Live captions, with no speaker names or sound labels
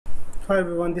Hi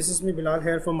everyone, this is me Bilal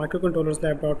here from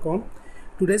microcontrollerslab.com.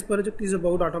 Today's project is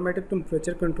about automatic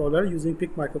temperature controller using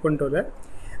Pic Microcontroller.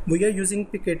 We are using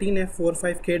Pic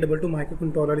 18F45K22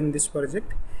 microcontroller in this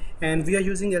project, and we are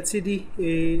using LCD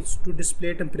to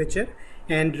display temperature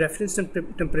and reference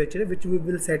temperature, which we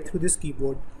will set through this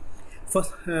keyboard.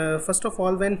 First of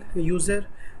all, when user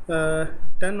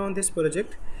turn on this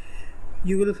project,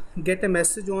 you will get a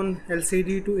message on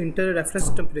LCD to enter a reference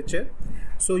temperature.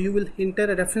 So you will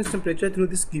enter a reference temperature through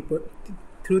this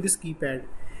keypad,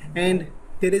 and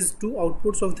there is two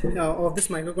outputs of this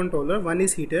microcontroller. One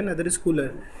is heater, another is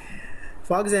cooler.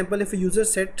 For example, if a user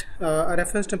set a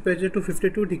reference temperature to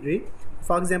 52 degree,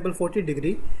 for example 40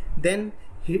 degree, then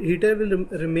heater will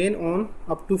remain on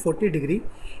up to 40 degree,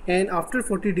 and after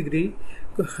 40 degree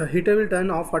heater will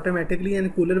turn off automatically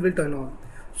and cooler will turn on.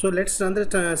 So let's run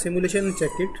the simulation and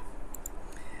check it.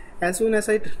 As soon as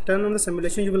I turn on the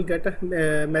simulation, you will get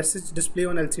a message display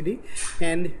on LCD,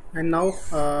 and now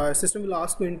system will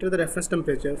ask to enter the reference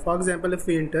temperature. For example, if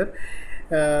we enter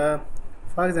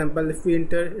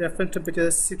reference temperature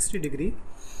as 60 degree,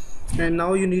 and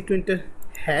now you need to enter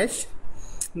hash.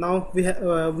 Now we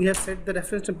have set the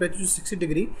reference temperature to 60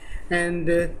 degree, and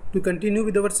to continue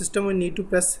with our system we need to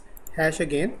press hash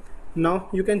again. Now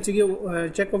you can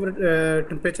check our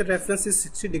temperature reference is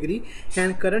 60 degree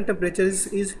and current temperature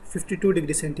is 52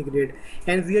 degree centigrade,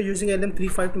 and we are using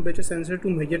LM35 temperature sensor to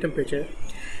measure temperature.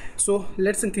 So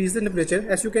let's increase the temperature.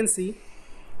 As you can see,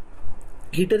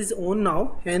 heater is on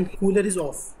now and cooler is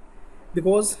off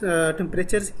because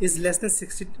temperature is less than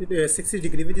 60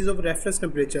 degree, which is our reference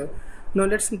temperature. Now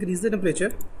let's increase the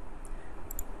temperature.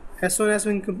 As soon as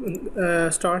we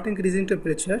start increasing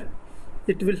temperature,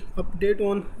 it will update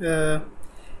on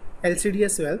LCD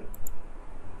as well.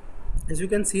 As you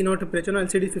can see, now temperature on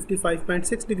LCD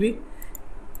 55.6 degree.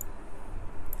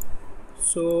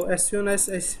 So as soon as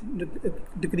I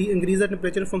increase the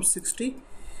temperature from 60,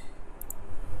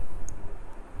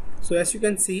 so as you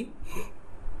can see,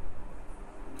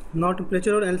 now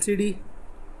temperature on LCD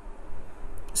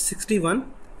 61.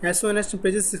 As soon as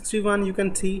temperature is 61, you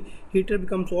can see heater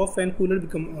becomes off and cooler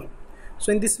become on.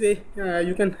 So in this way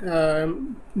you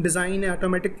can design an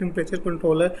automatic temperature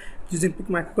controller using Pic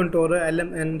Microcontroller,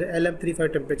 LM and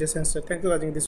LM35 temperature sensor. Thanks for watching this.